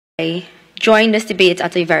I joined this debate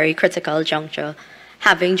at a very critical juncture,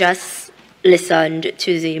 having just listened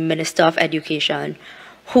to the Minister of Education,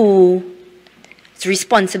 whose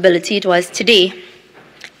responsibility it was today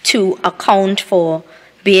to account for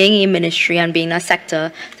being a ministry and being a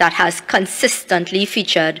sector that has consistently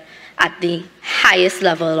featured at the highest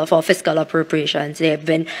level of our fiscal appropriations. They have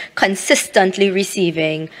been consistently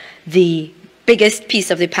receiving the biggest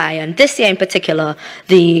piece of the pie, and this year in particular,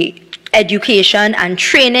 the education and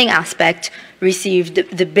training aspect received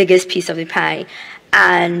the biggest piece of the pie.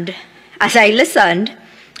 And as I listened,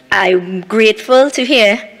 I'm grateful to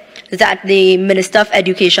hear that the Minister of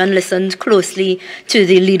Education listened closely to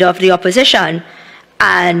the Leader of the Opposition.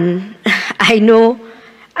 And I know,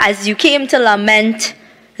 as you came to lament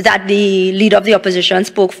that the Leader of the Opposition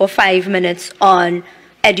spoke for 5 minutes on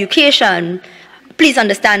education, please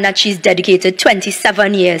understand that she's dedicated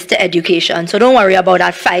 27 years to education. So don't worry about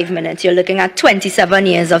that 5 minutes. You're looking at 27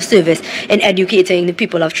 years of service in educating the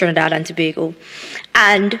people of Trinidad and Tobago.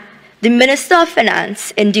 And the Minister of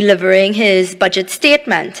Finance, in delivering his budget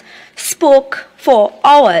statement, spoke for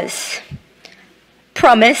hours,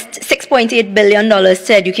 promised $6.8 billion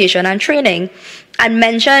to education and training, and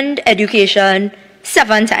mentioned education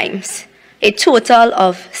 7 times, a total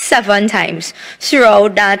of 7 times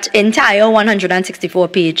throughout that entire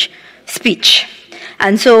 164-page speech.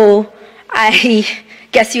 And so I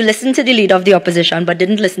guess you listened to the Leader of the Opposition but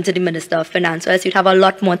didn't listen to the Minister of Finance, so you'd have a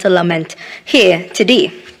lot more to lament here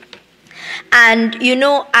today. And you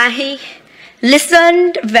know, I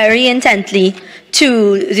listened very intently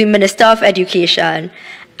to the Minister of Education,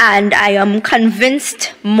 and I am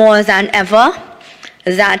convinced more than ever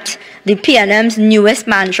that the PNM's newest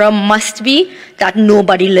mantra must be that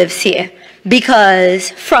nobody lives here. Because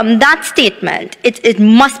from that statement, it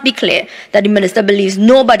must be clear that the minister believes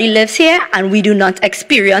nobody lives here and we do not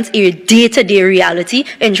experience a day-to-day reality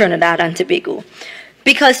in Trinidad and Tobago.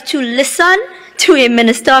 Because to listen to a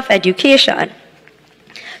Minister of Education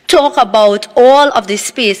talk about all of the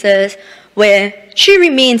spaces where she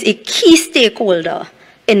remains a key stakeholder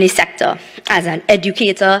in the sector, as an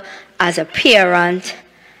educator, as a parent,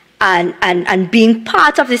 and being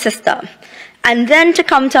part of the system. And then to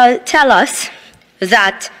come to tell us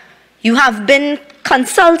that you have been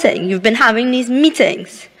consulting, you've been having these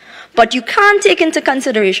meetings, but you can't take into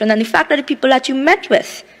consideration and the fact that the people that you met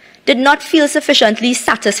with did not feel sufficiently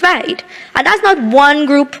satisfied. And that's not one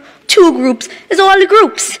group, 2 groups, it's all the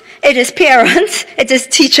groups. It is parents, it is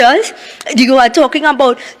teachers. You are talking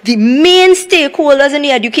about the main stakeholders in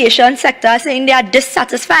the education sector saying they are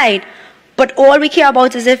dissatisfied. But all we care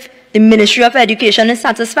about is if the Ministry of Education is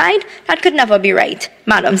satisfied. That could never be right,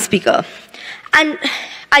 Madam Speaker. And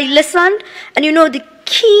I listened, and you know, the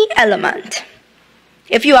key element,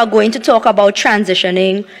 if you are going to talk about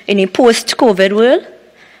transitioning in a post-COVID world,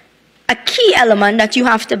 a key element that you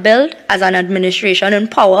have to build as an administration in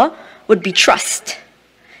power would be trust.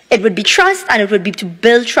 It would be trust, and it would be to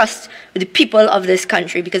build trust with the people of this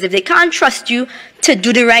country. Because if they can't trust you to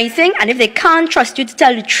do the right thing, and if they can't trust you to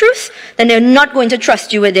tell the truth, then they're not going to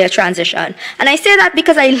trust you with their transition. And I say that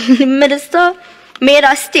because the minister made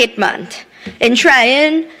a statement in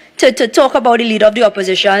trying to talk about the Leader of the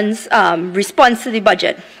Opposition's response to the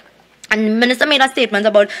budget. And the minister made a statement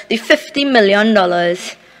about the $50 million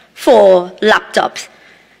for laptops,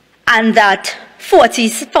 and that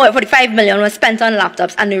 45 million was spent on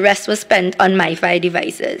laptops and the rest was spent on MiFi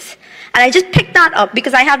devices. And I just picked that up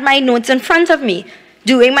because I had my notes in front of me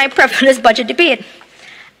doing my previous budget debate.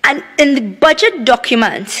 And in the budget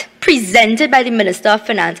documents presented by the Minister of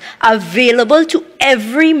Finance, available to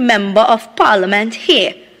every member of Parliament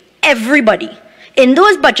here, everybody, in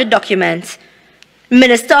those budget documents,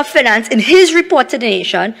 Minister of Finance, in his report to the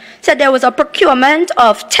nation, said there was a procurement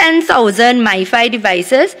of 10,000 MiFi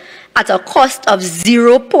devices at a cost of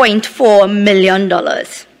 $0.4 million.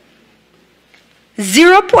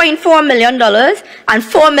 $0.4 million and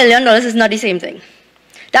 $4 million is not the same thing.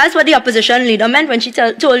 That's what the opposition leader meant when she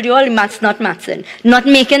told you all the maths not mathsing, not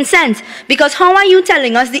making sense. Because how are you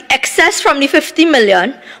telling us the excess from the 50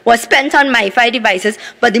 million was spent on MiFi devices,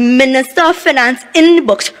 but the Minister of Finance in the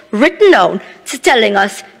books written down is telling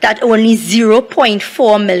us that only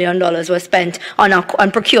 $0.4 million was spent on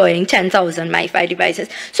procuring 10,000 MiFi devices?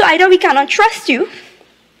 So either we cannot trust you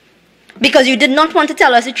because you did not want to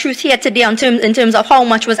tell us the truth here today in terms of how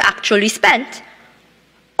much was actually spent,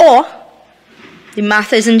 or the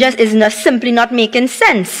math isn't just simply not making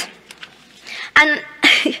sense. And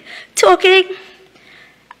talking,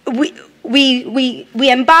 we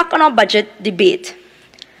embark on our budget debate,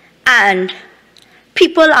 and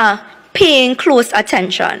people are paying close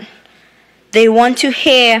attention. They want to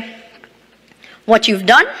hear what you've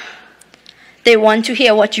done. They want to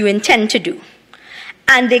hear what you intend to do.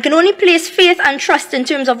 And they can only place faith and trust in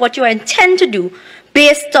terms of what you intend to do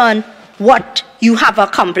based on what you have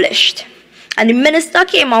accomplished. And the minister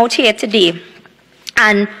came out here today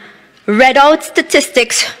and read out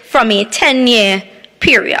statistics from a 10-year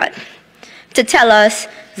period to tell us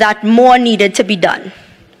that more needed to be done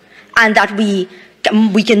and that we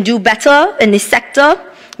can do better in this sector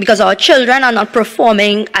because our children are not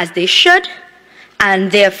performing as they should,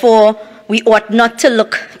 and therefore we ought not to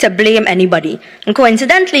look to blame anybody. And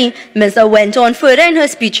coincidentally, Minister went on further in her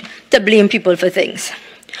speech to blame people for things.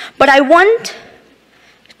 But I want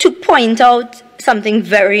to point out something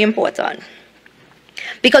very important.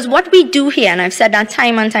 Because what we do here, and I've said that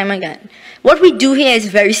time and time again, what we do here is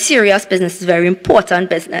very serious business, it's very important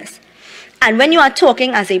business. And when you are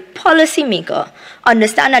talking as a policymaker,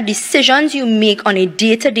 understand that decisions you make on a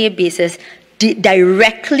day-to-day basis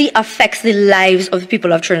directly affects the lives of the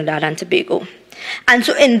people of Trinidad and Tobago. And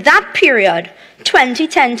so in that period,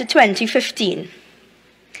 2010 to 2015,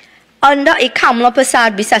 under a Kamla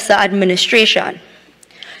Persad-Bissessar administration,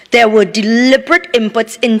 there were deliberate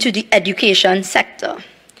inputs into the education sector.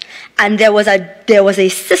 And there was a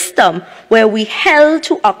system where we held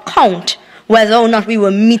to account whether or not we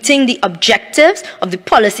were meeting the objectives of the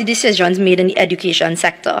policy decisions made in the education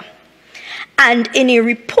sector. And in a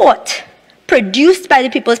report produced by the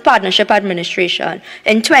People's Partnership Administration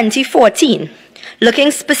in 2014,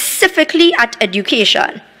 looking specifically at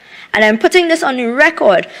education, and I'm putting this on the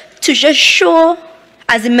record to just show,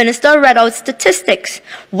 as the minister read out statistics,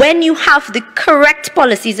 when you have the correct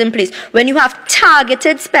policies in place, when you have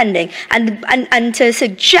targeted spending, and to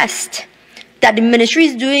suggest that the ministry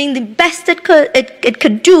is doing the best it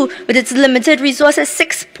could do with its limited resources.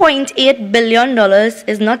 $6.8 billion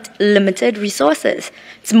is not limited resources.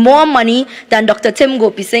 It's more money than Dr. Tim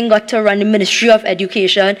Gopi Singh got to run the Ministry of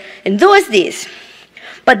Education in those days.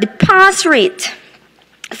 But the pass rate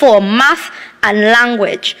for math and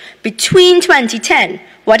language between 2010,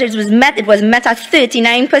 it was met at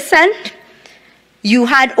 39%. You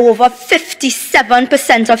had over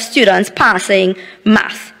 57% of students passing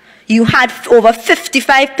math. You had over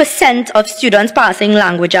 55% of students passing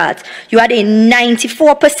language arts. You had a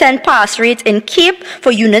 94% pass rate in CAPE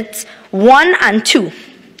for units 1 and 2.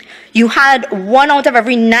 You had 1 out of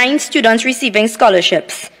every 9 students receiving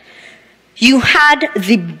scholarships. You had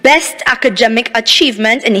the best academic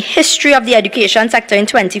achievement in the history of the education sector in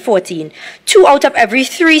 2014. 2 out of every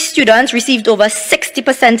 3 students received over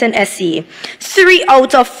 60% in SCA. 3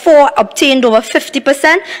 out of 4 obtained over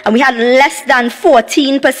 50%, and we had less than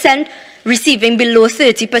 14% receiving below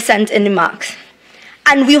 30% in the marks.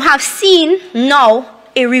 And we have seen now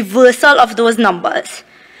a reversal of those numbers.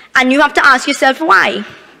 And you have to ask yourself why.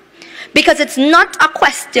 Because it's not a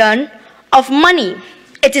question of money.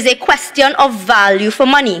 It is a question of value for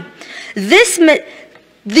money.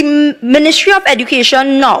 The Ministry of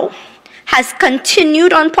Education now has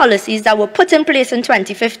continued on policies that were put in place in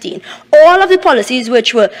 2015. All of the policies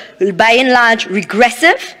which were, by and large,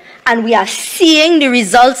 regressive, and we are seeing the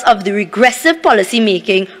results of the regressive policy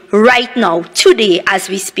making right now, today, as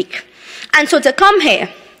we speak. And so to come here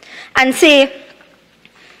and say,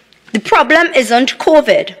 the problem isn't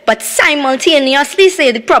COVID, but simultaneously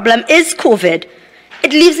say the problem is COVID,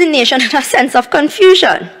 it leaves the nation in a sense of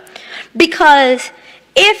confusion. Because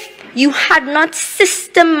if you had not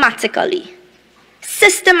systematically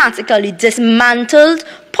dismantled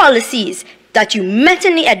policies that you met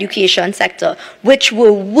in the education sector, which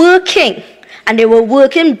were working, and they were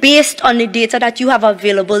working based on the data that you have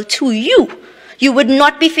available to you, you would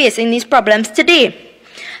not be facing these problems today.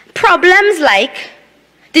 Problems like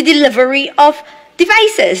the delivery of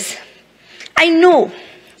devices. I know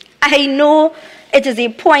it is a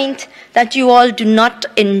point that you all do not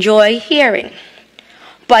enjoy hearing.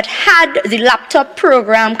 But had the laptop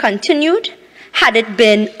program continued, had it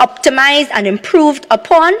been optimized and improved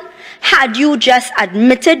upon, had you just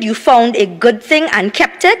admitted you found a good thing and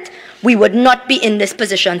kept it, we would not be in this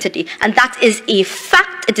position today. And that is a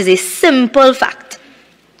fact. It is a simple fact.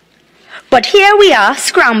 But here we are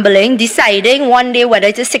scrambling, deciding one day whether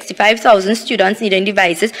it is 65,000 students needing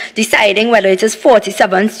devices, deciding whether it is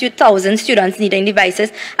 47,000 students needing devices,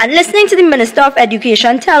 and listening to the Minister of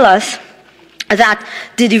Education tell us that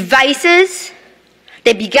the devices,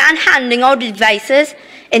 they began handing out the devices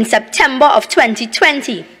in September of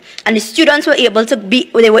 2020, and the students were able to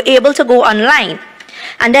go online.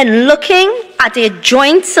 And then looking at a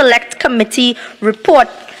joint select committee report,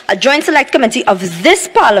 a joint select committee of this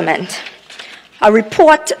Parliament, a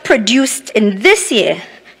report produced in this year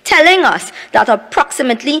telling us that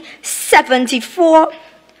approximately 74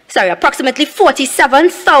 approximately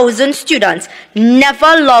 47,000 students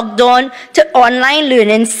never logged on to online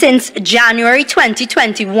learning since January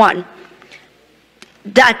 2021.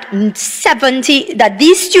 That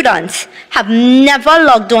these students have never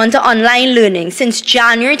logged on to online learning since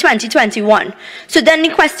January 2021. So then the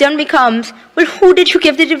question becomes, well, who did you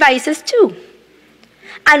give the devices to?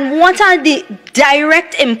 And what are the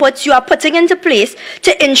direct inputs you are putting into place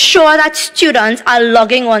to ensure that students are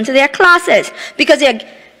logging on to their classes? Because,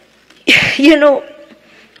 you know,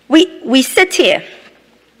 we sit here,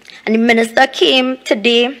 and the minister came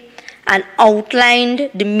today and outlined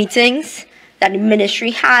the meetings that the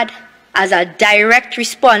ministry had as a direct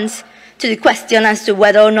response to the question as to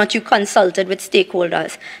whether or not you consulted with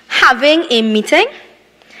stakeholders. Having a meeting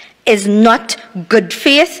is not good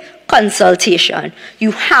faith consultation.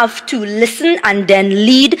 You have to listen and then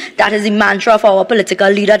lead. That is the mantra of our political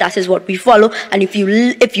leader. That is what we follow. And if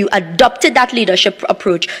you adopted that leadership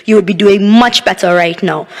approach, you would be doing much better right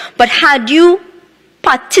now. But had you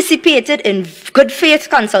participated in good faith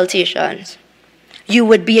consultations, you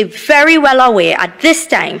would be very well aware at this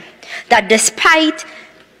time that despite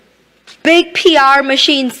big PR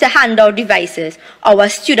machines to hand out devices, our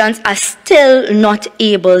students are still not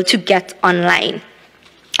able to get online.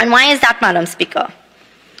 And why is that, Madam Speaker?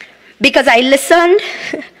 Because I listened,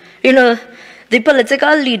 you know, the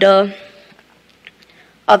political leader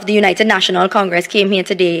of the United National Congress came here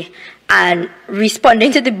today and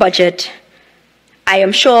responding to the budget, I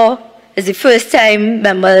am sure is the first time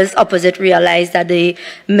members opposite realized that the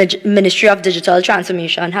Ministry of Digital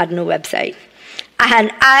Transformation had no website.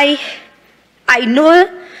 And I know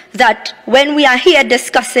that when we are here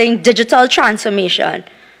discussing digital transformation,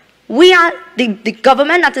 we are the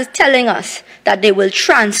government that is telling us that they will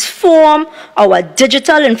transform our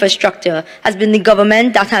digital infrastructure has been the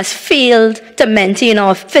government that has failed to maintain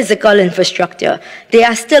our physical infrastructure. They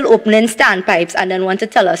are still opening standpipes and then want to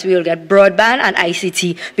tell us we will get broadband and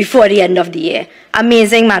ICT before the end of the year.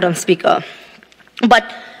 Amazing, Madam Speaker. But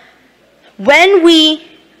when we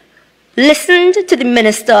listened to the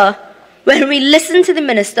Minister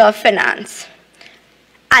of Finance,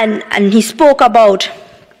 and he spoke about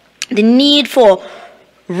the need for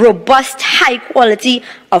robust, high-quality,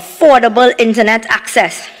 affordable internet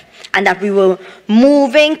access, and that we were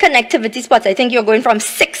moving connectivity spots. I think you're going from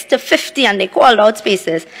 6 to 50, and they called out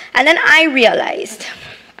spaces. And then I realized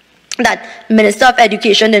that Minister of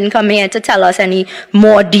Education didn't come here to tell us any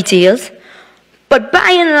more details. But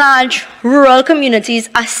by and large, rural communities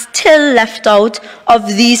are still left out of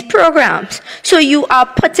these programs. So you are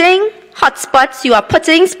putting hotspots, you are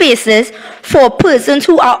putting spaces for persons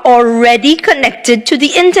who are already connected to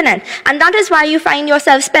the internet. And that is why you find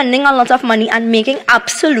yourself spending a lot of money and making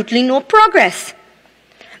absolutely no progress.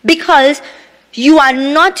 Because you are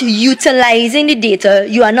not utilizing the data,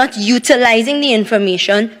 you are not utilizing the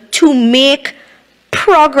information to make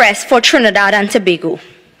progress for Trinidad and Tobago.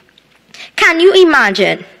 Can you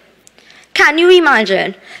imagine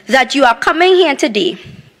that you are coming here today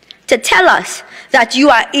to tell us that you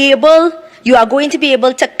are going to be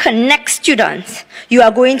able to connect students, you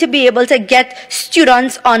are going to be able to get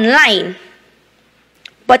students online,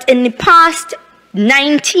 but in the past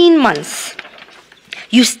 19 months,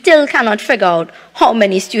 you still cannot figure out how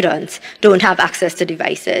many students don't have access to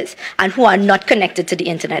devices and who are not connected to the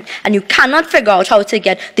internet. And you cannot figure out how to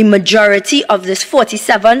get the majority of this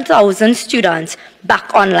 47,000 students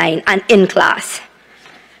back online and in class.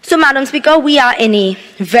 So, Madam Speaker, we are in a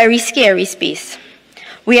very scary space.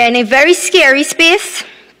 We are in a very scary space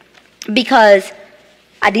because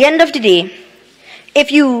at the end of the day, if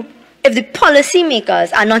the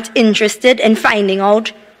policymakers are not interested in finding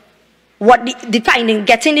out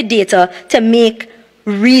getting the data to make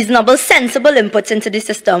reasonable, sensible inputs into the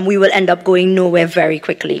system, we will end up going nowhere very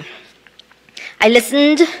quickly. I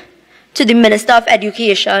listened to the Minister of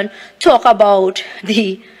Education talk about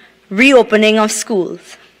the reopening of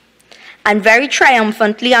schools and very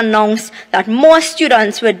triumphantly announced that more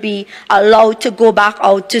students would be allowed to go back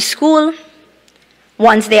out to school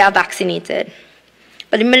once they are vaccinated.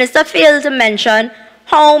 But the minister failed to mention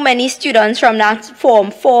how many students from that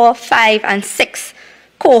Form 4, 5, and 6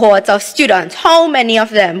 cohorts of students, how many of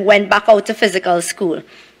them went back out to physical school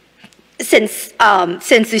since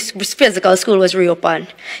this physical school was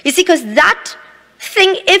reopened. You see, because that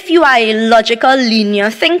thing, if you are a logical,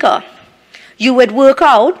 linear thinker, you would work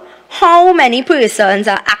out how many persons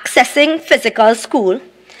are accessing physical school,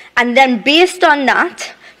 and then based on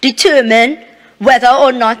that, determine whether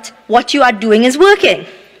or not what you are doing is working.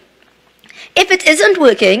 If it isn't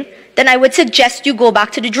working, then I would suggest you go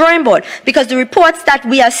back to the drawing board, because the reports that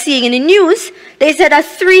we are seeing in the news, they said that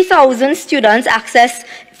 3,000 students access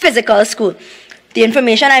physical school. The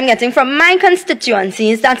information I'm getting from my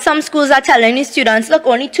constituency is that some schools are telling the students, look,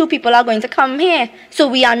 only 2 people are going to come here, so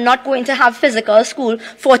we are not going to have physical school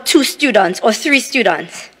for 2 students or 3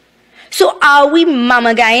 students. So are we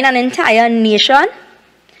mamagaying an entire nation?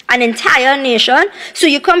 An entire nation? So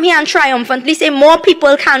you come here and triumphantly say more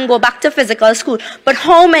people can go back to physical school, but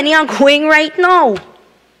how many are going right now?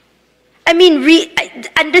 I mean,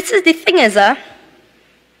 and this is the thing is,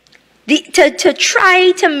 to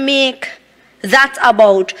try to make that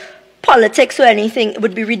about politics or anything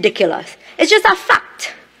would be ridiculous. It's just a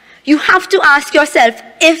fact. You have to ask yourself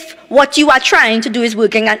if what you are trying to do is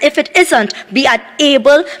working, and if it isn't, be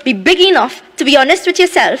big enough to be honest with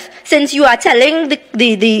yourself, since you are telling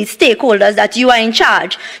the stakeholders that you are in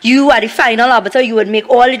charge, you are the final arbiter, you would make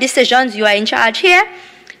all the decisions, you are in charge here,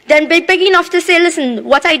 then be big enough to say, listen,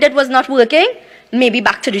 what I did was not working, maybe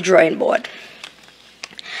back to the drawing board.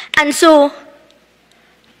 And so,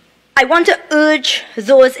 I want to urge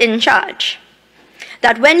those in charge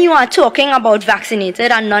that when you are talking about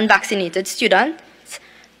vaccinated and non-vaccinated students,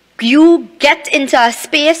 you get into a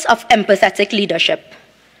space of empathetic leadership.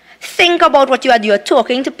 Think about what you are doing. You're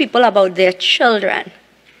talking to people about their children.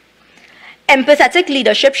 Empathetic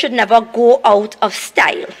leadership should never go out of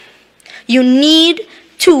style. You need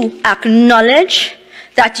to acknowledge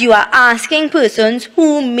that you are asking persons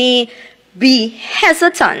who may be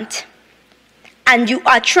hesitant, and you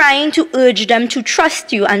are trying to urge them to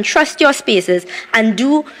trust you and trust your spaces and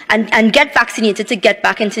get vaccinated to get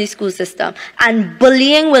back into the school system. And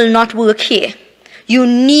bullying will not work here. You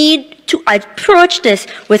need to approach this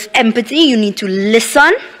with empathy. You need to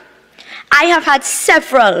listen. I have had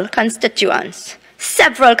several constituents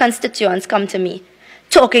come to me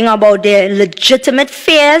talking about their legitimate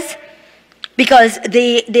fears, because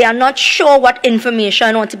they are not sure what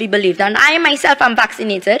information ought to be believed. And I myself am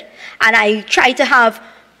vaccinated, and I try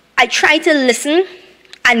to listen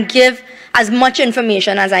and give as much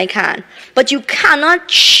information as I can. But you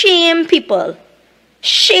cannot shame people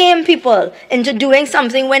into doing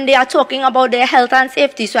something when they are talking about their health and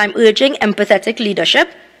safety. So I'm urging empathetic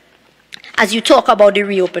leadership as you talk about the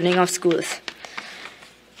reopening of schools.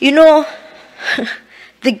 You know,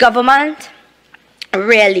 the government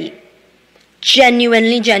really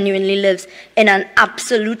genuinely lives in an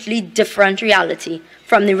absolutely different reality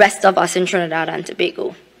from the rest of us in Trinidad and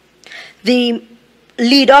Tobago. The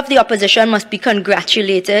leader of the opposition must be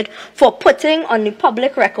congratulated for putting on the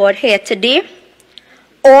public record here today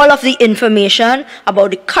all of the information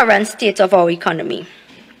about the current state of our economy.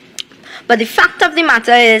 But the fact of the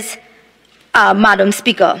matter is, Madam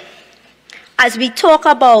Speaker, as we talk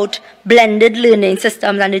about blended learning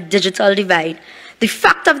systems and the digital divide, the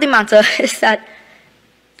fact of the matter is that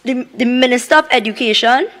the Minister of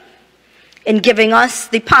Education, in giving us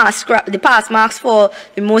the pass marks for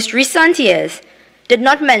the most recent years, did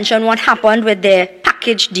not mention what happened with their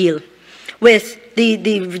package deal, with the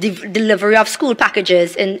delivery of school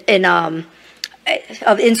packages in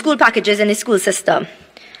school packages in the school system.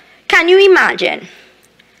 Can you imagine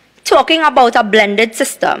talking about a blended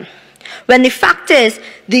system when the fact is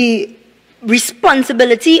the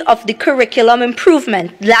responsibility of the curriculum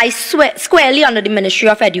improvement lies squarely under the Ministry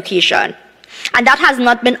of Education, and that has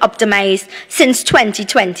not been optimized since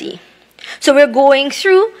 2020. So we're going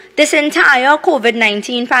through this entire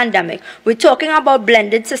COVID-19 pandemic. We're talking about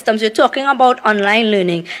blended systems. We're talking about online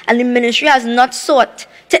learning, and the ministry has not sought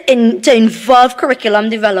to involve curriculum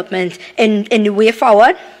development in the way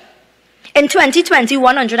forward. In 2020,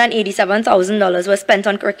 $187,000 was spent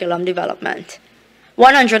on curriculum development.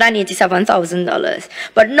 $187,000.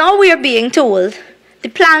 But now we are being told the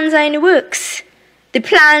plans are in the works. The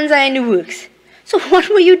plans are in the works. So what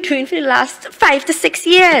were you doing for the last 5 to 6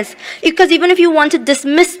 years? Because even if you want to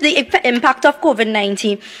dismiss the impact of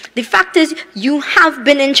COVID-19, the fact is you have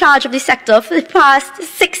been in charge of the sector for the past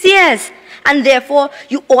 6 years. And therefore,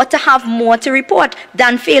 you ought to have more to report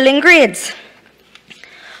than failing grades.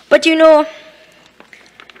 But you know,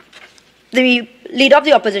 the leader of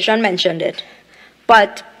the opposition mentioned it.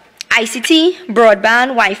 But ICT,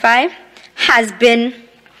 broadband, Wi-Fi has been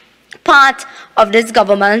part of this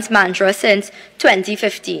government's mantra since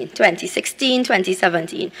 2015, 2016,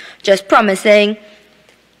 2017, just promising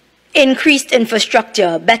increased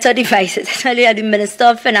infrastructure, better devices. Earlier, the Minister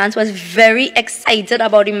of Finance was very excited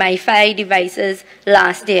about the Wi-Fi devices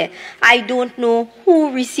last year. I don't know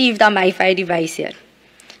who received a Wi-Fi device yet.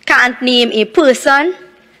 Can't name a person,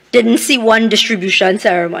 didn't see one distribution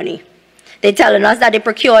ceremony. They're telling us that they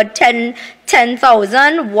procured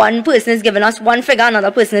 10,000. One person is giving us one figure,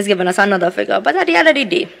 another person is giving us another figure. But at the end of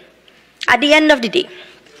the day,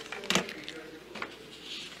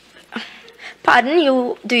 pardon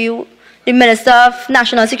you, the Minister of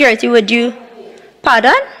National Security, would you,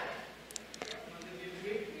 pardon?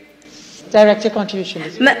 Direct your contribution.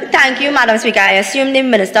 Thank you, Madam Speaker. I assume the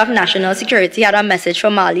Minister of National Security had a message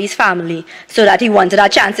from Mali's family so that he wanted a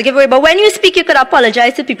chance to give away. But when you speak, you could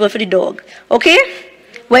apologize to people for the dog. Okay?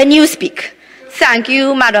 When you speak. Thank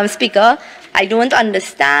you, Madam Speaker. I don't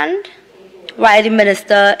understand why the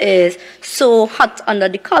Minister is so hot under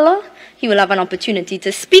the collar. He will have an opportunity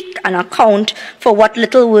to speak and account for what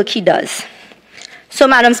little work he does. So,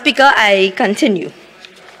 Madam Speaker, I continue.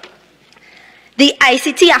 The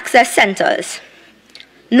ICT access centers.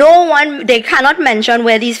 They cannot mention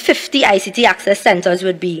where these 50 ICT access centers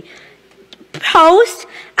would be housed,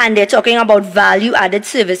 and they're talking about value-added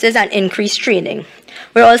services and increased training.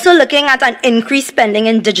 We're also looking at an increased spending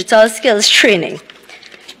in digital skills training.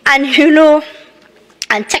 And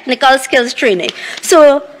and technical skills training.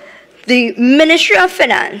 So the Ministry of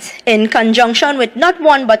Finance, in conjunction with not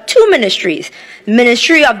one but two ministries,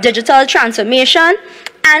 Ministry of Digital Transformation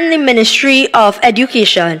and the Ministry of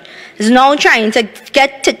Education, is now trying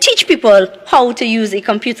to teach people how to use a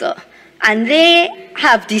computer. And they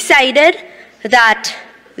have decided that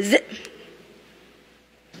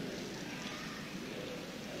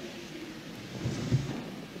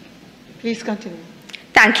please continue.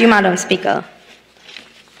 Thank you, Madam Speaker.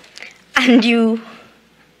 And you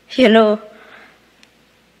look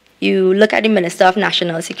at the Minister of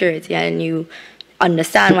National Security and you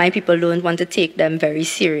understand why people don't want to take them very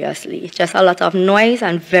seriously. Just a lot of noise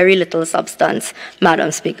and very little substance,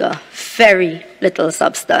 Madam Speaker. Very little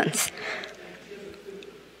substance.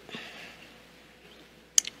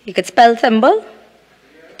 You could spell thimble?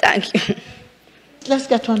 Thank you. Let's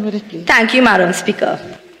get on with it, please. Thank you, Madam Speaker.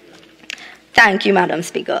 Thank you, Madam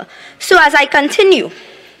Speaker. So as I continue.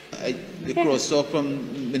 The crosstalk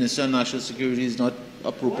from Minister of National Security is not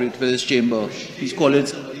appropriate for this chamber. He's calling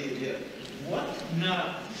somebody here. What?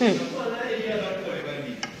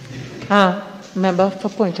 Member for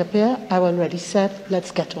Point of Peer, I already said,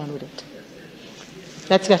 let's get on with it.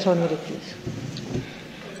 Let's get on with it,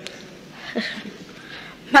 please.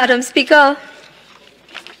 Madam Speaker,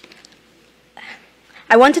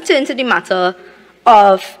 I want to turn to the matter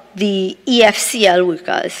of the EFCL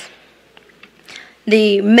workers.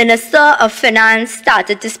 The Minister of Finance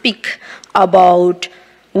started to speak about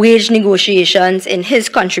wage negotiations in his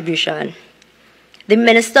contribution. The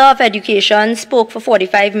Minister of Education spoke for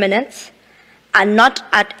 45 minutes, and not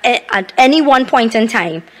at any one point in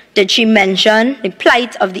time did she mention the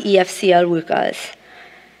plight of the EFCL workers.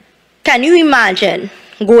 Can you imagine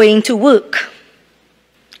going to work,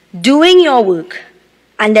 doing your work,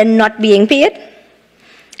 and then not being paid?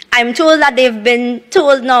 I'm told that they've been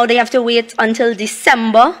told now they have to wait until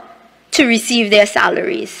December to receive their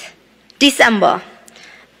salaries. December.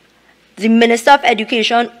 The Minister of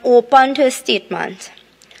Education opened her statement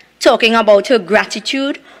talking about her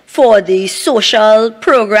gratitude for the social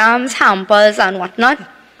programs, hampers, and whatnot,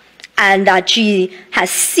 and that she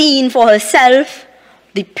has seen for herself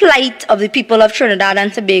the plight of the people of Trinidad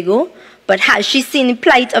and Tobago. But has she seen the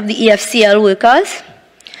plight of the EFCL workers?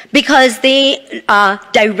 Because they are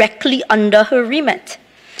directly under her remit.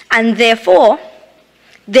 And therefore,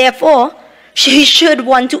 she should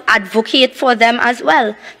want to advocate for them as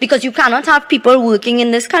well. Because you cannot have people working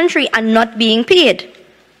in this country and not being paid.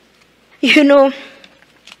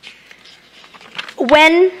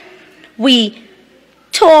 When we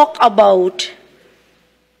talk about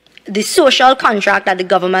the social contract that the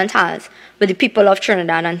government has with the people of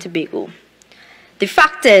Trinidad and Tobago, the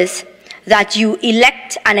fact is that you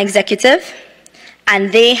elect an executive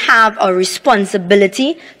and they have a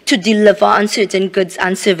responsibility to deliver on certain goods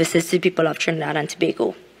and services to the people of Trinidad and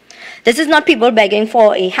Tobago. This is not people begging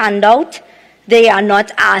for a handout. They are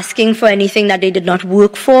not asking for anything that they did not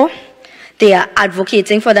work for. They are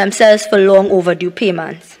advocating for themselves for long overdue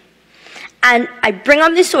payments. And I bring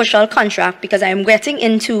up the social contract because I am getting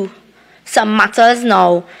into some matters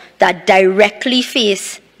now that directly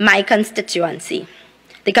face my constituency,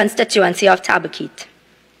 the constituency of Tabaquite.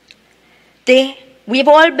 We've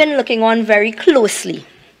all been looking on very closely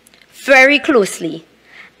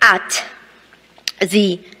at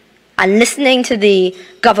and listening to the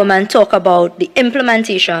government talk about the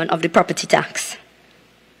implementation of the property tax.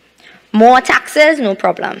 More taxes, no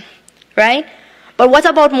problem, right? But what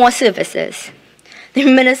about more services? The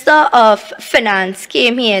Minister of Finance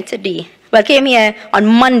came here on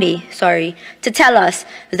Monday, to tell us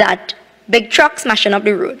that big trucks smashing up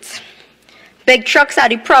the roads. big trucks are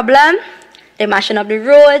the problem. They're mashing up the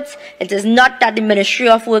roads. It is not that the Ministry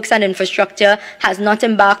of Works and Infrastructure has not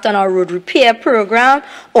embarked on our road repair program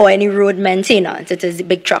or any road maintenance. It is the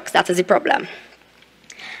big trucks that is the problem.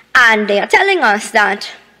 And they are telling us that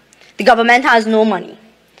the government has no money.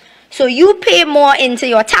 So you pay more into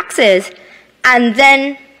your taxes, and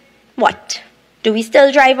then what? Do we still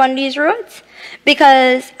drive on these roads?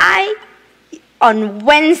 Because on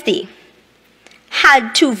Wednesday,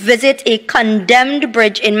 had to visit a condemned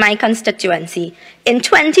bridge in my constituency. In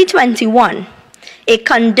 2021, a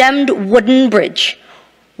condemned wooden bridge,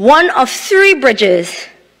 one of 3 bridges,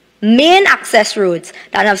 main access roads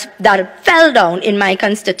that fell down in my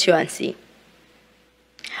constituency.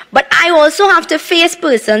 But I also have to face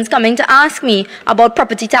persons coming to ask me about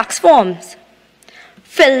property tax forms.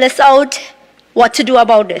 Fill this out, what to do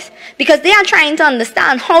about this. Because they are trying to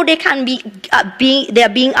understand how they can they are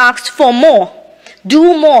being asked for more.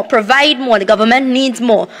 Do more, provide more, the government needs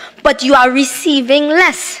more, but you are receiving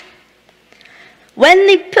less. When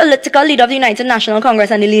the political leader of the United National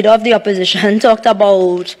Congress and the leader of the opposition talked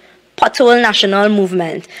about pothole national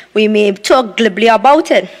movement, we may talk glibly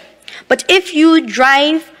about it. But if you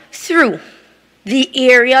drive through the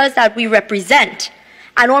areas that we represent,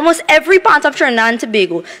 and almost every part of Trinidad and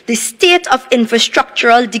Tobago, the state of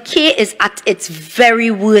infrastructural decay is at its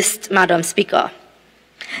very worst, Madam Speaker.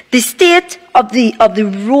 The state of the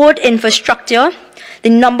road infrastructure, the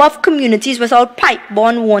number of communities without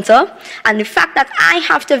pipe-borne water, and the fact that I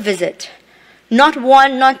have to visit not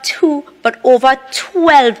 1, not 2, but over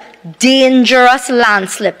 12 dangerous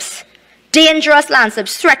landslips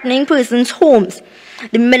threatening persons' homes.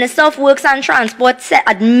 The Minister of Works and Transport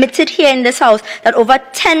admitted here in this House that over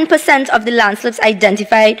 10% of the landslips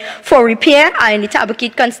identified for repair are in the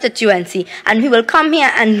Tabaquite constituency, and he will come here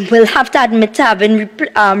and will have to admit to having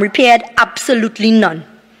repaired absolutely none.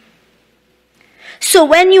 So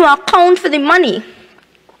when you account for the money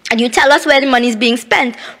and you tell us where the money is being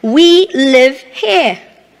spent, we live here.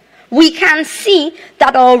 We can see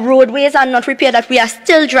that our roadways are not repaired, that we are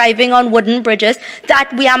still driving on wooden bridges, that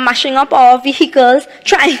we are mashing up our vehicles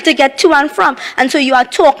trying to get to and from. And so you are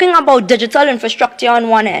talking about digital infrastructure on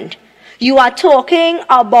one end. You are talking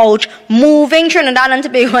about moving Trinidad and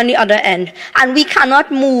Tobago on the other end. And we cannot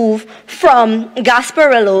move from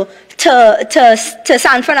Gasparillo to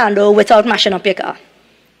San Fernando without mashing up your car.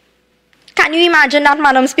 Can you imagine that,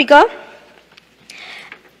 Madam Speaker?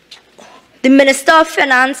 The Minister of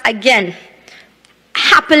Finance, again,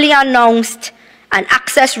 happily announced an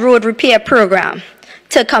access road repair program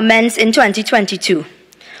to commence in 2022,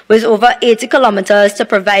 with over 80 kilometers to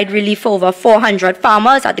provide relief for over 400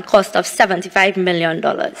 farmers at the cost of $75 million.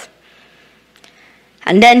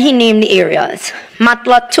 And then he named the areas: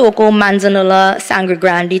 Matlot, Toko, Manzanola, Sangre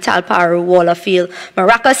Grande, Talparo, Wallerfield,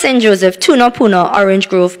 Maraca, St. Joseph, Tuna Puna, Orange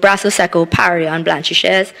Grove, Brasso Seco, Paria, and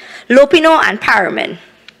Blanchishes, Lopino, and Paramin,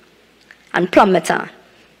 and Plummeton.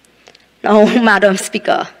 Now, Madam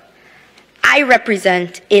Speaker, I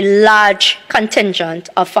represent a large contingent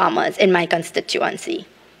of farmers in my constituency.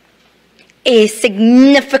 A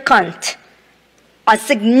significant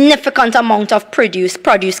amount of produce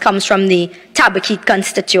comes from the Tabaquite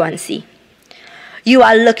constituency. You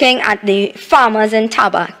are looking at the farmers in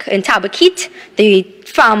Tabaquite, the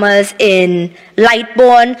farmers in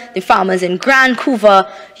Lightbourne, the farmers in Grand Couva.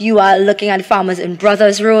 You are looking at the farmers in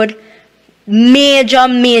Brothers Road.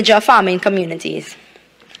 Major farming communities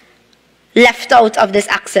left out of this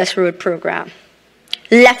access road program.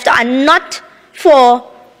 Left, and not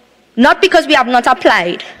because we have not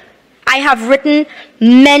applied. I have written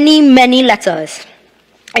many letters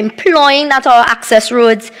imploring that our access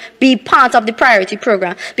roads be part of the priority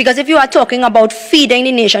program. Because if you are talking about feeding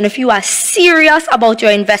the nation, if you are serious about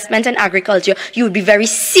your investment in agriculture, you would be very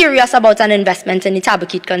serious about an investment in the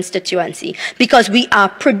Tabaquite constituency, because we are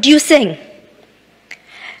producing.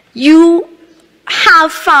 You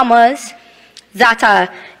have farmers that are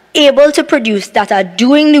able to produce, that are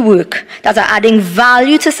doing the work, that are adding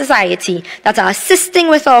value to society, that are assisting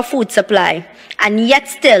with our food supply, and yet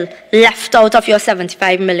still left out of your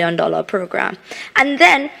 $75 million program. And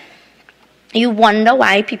then you wonder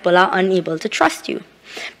why people are unable to trust you.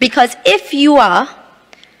 Because if you are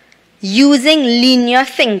using linear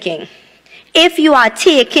thinking, if you are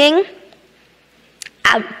taking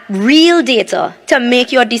real data to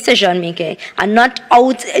make your decision making and not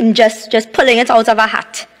out and just pulling it out of a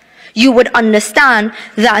hat, you would understand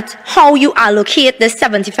that how you allocate this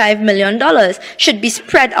 $75 million should be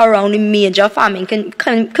spread around the major farming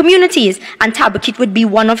communities, and Tabaquite would be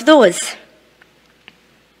one of those.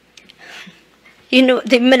 You know,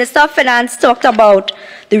 the Minister of Finance talked about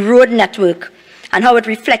the road network and how it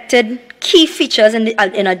reflected key features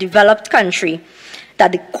in a developed country,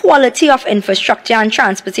 that the quality of infrastructure and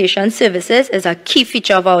transportation services is a key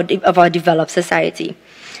feature of our developed society,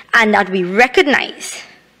 and that we recognize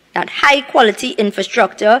that high-quality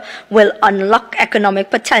infrastructure will unlock economic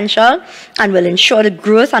potential and will ensure the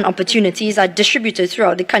growth and opportunities are distributed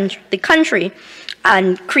throughout the country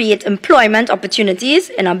and create employment opportunities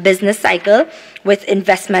in a business cycle with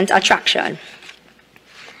investment attraction.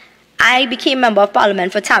 I became Member of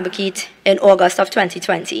Parliament for Tabaquite in August of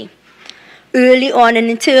 2020. Early on in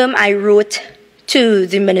the term, I wrote to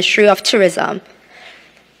the Ministry of Tourism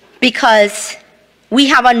because we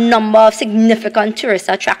have a number of significant tourist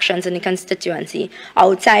attractions in the constituency.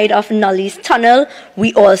 Outside of Nully's Tunnel,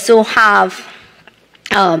 we also have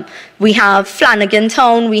Flanagan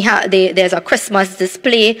Town, there's a Christmas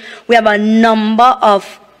display. We have a number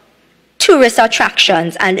of tourist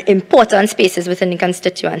attractions and important spaces within the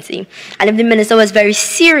constituency. And if the minister was very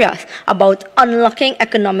serious about unlocking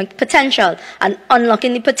economic potential and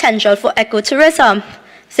unlocking the potential for ecotourism,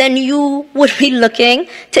 then you would be looking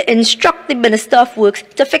to instruct the Minister of Works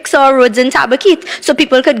to fix our roads in Tabaquite so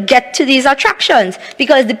people could get to these attractions.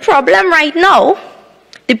 Because the problem right now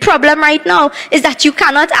is that you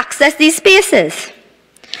cannot access these spaces.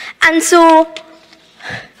 And so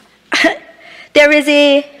there is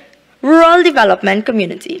a rural development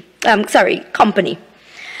company.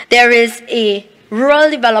 There is a rural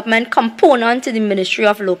development component to the Ministry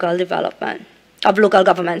of Local Government,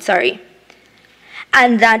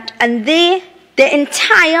 and their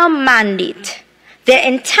entire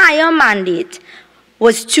mandate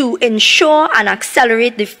was to ensure and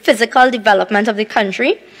accelerate the physical development of the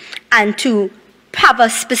country and to have a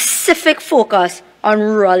specific focus on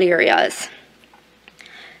rural areas.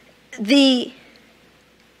 The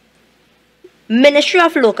Ministry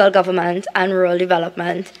of Local Government and Rural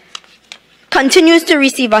Development continues to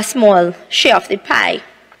receive a small share of the pie.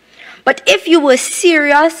 But if you were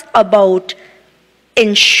serious about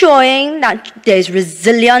ensuring that there's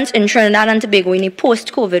resilience in Trinidad and Tobago in a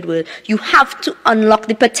post-COVID world, you have to unlock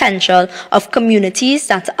the potential of communities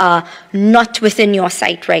that are not within your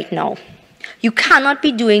sight right now. You cannot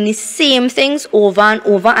be doing the same things over and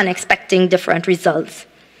over and expecting different results.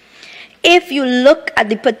 If you look at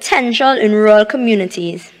the potential in rural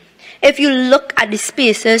communities, if you look at the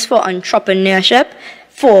spaces for entrepreneurship,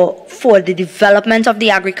 for the development of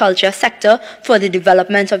the agriculture sector, for the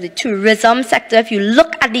development of the tourism sector, if you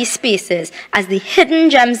look at these spaces as the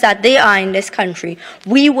hidden gems that they are in this country,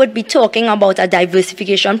 we would be talking about a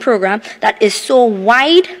diversification program that is so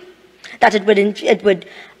wide that it would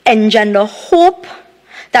engender hope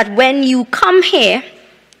that when you come here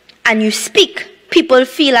and you speak, people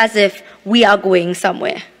feel as if we are going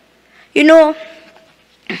somewhere. You know,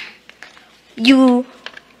 you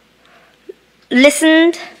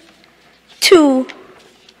listened to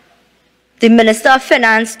the Minister of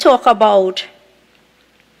Finance talk about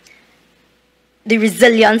the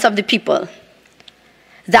resilience of the people,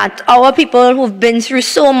 that our people who've been through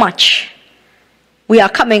so much, we are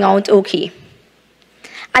coming out okay.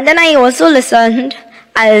 And then I also listened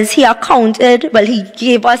as he he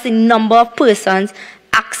gave us the number of persons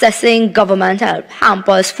accessing government help,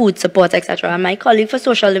 hampers, food support, etc. And my colleague for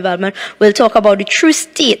social development will talk about the true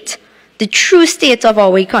state of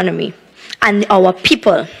our economy and our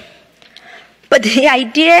people. But the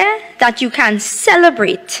idea that you can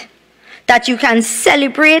celebrate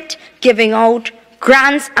giving out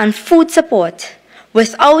grants and food support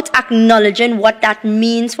without acknowledging what that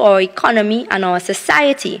means for our economy and our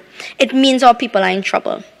society, it means our people are in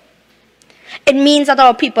trouble. It means that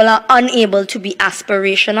our people are unable to be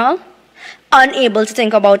aspirational, unable to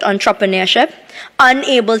think about entrepreneurship,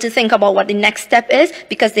 unable to think about what the next step is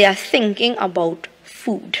because they are thinking about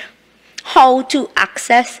food. How to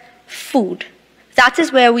access food. That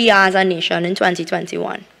is where we are as a nation in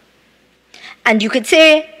 2021. And you could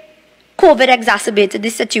say COVID exacerbated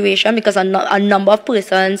this situation because a number of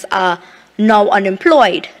persons are now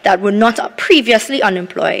unemployed that were not previously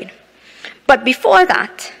unemployed. But before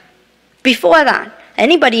that,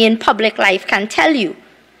 anybody in public life can tell you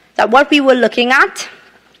that what we were looking at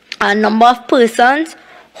are a number of persons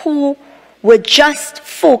who were just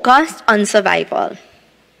focused on survival,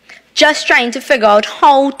 just trying to figure out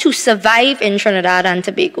how to survive in Trinidad and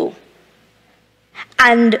Tobago.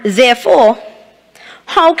 And therefore,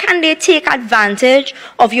 how can they take advantage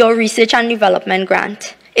of your research and development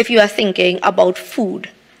grant if you are thinking about food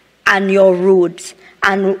and your roads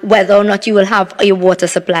and whether or not you will have a water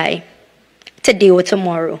supply today or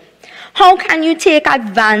tomorrow? How can you take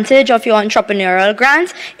advantage of your entrepreneurial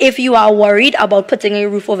grants if you are worried about putting a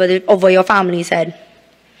roof over your family's head?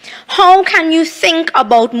 How can you think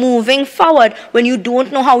about moving forward when you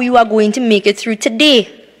don't know how you are going to make it through today?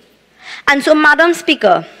 And so, Madam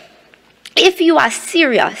Speaker, if you are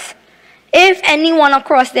serious, if anyone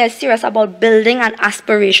across there is serious about building an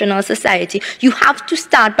aspirational society, you have to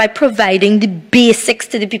start by providing the basics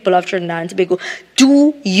to the people of Trinidad and Tobago.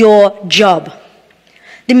 Do your job.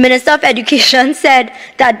 The Minister of Education said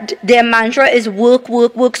that their mantra is work,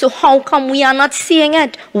 work, work. So how come we are not seeing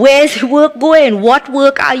it? Where is work going? What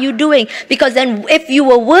work are you doing? Because then if you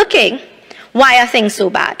were working, why are things so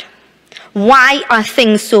bad? Why are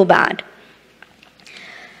things so bad?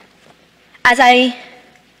 As I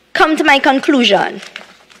come to my conclusion,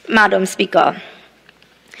 Madam Speaker,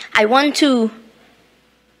 I want to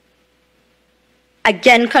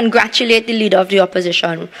again congratulate the Leader of the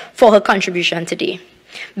Opposition for her contribution today.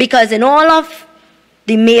 Because in all of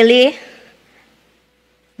the melee,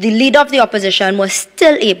 the Leader of the Opposition was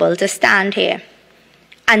still able to stand here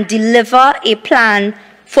and deliver a plan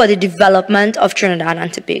for the development of Trinidad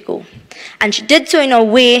and Tobago. And she did so in a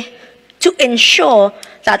way to ensure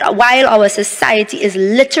that while our society is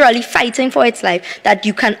literally fighting for its life, that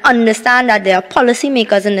you can understand that there are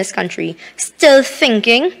policymakers in this country still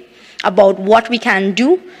thinking about what we can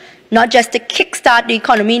do, not just to kickstart the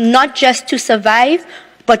economy, not just to survive,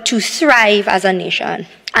 but to thrive as a nation.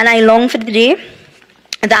 And I long for the day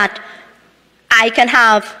that I can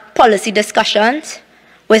have policy discussions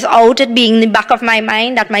without it being in the back of my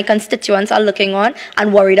mind that my constituents are looking on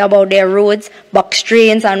and worried about their roads, box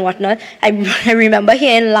drains and whatnot. I remember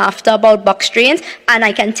hearing laughter about box drains, and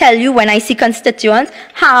I can tell you when I see constituents,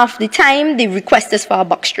 half the time the request is for a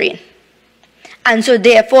box drain. And so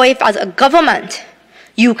therefore, if as a government,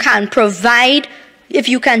 you can provide, if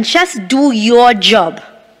you can just do your job,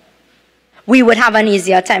 we would have an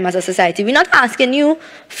easier time as a society. We're not asking you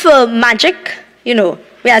for magic, you know.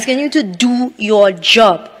 We're asking you to do your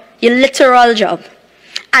job, your literal job.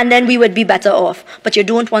 And then we would be better off. But you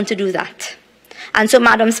don't want to do that. And so,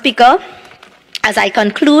 Madam Speaker, as I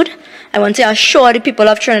conclude, I want to assure the people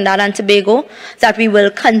of Trinidad and Tobago that we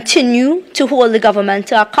will continue to hold the government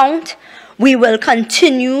to account. We will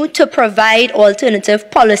continue to provide alternative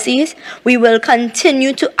policies. We will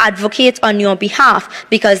continue to advocate on your behalf,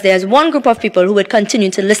 because there's one group of people who would continue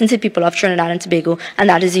to listen to people of Trinidad and Tobago, and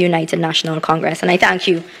that is the United National Congress. And I thank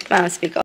you, Madam Speaker.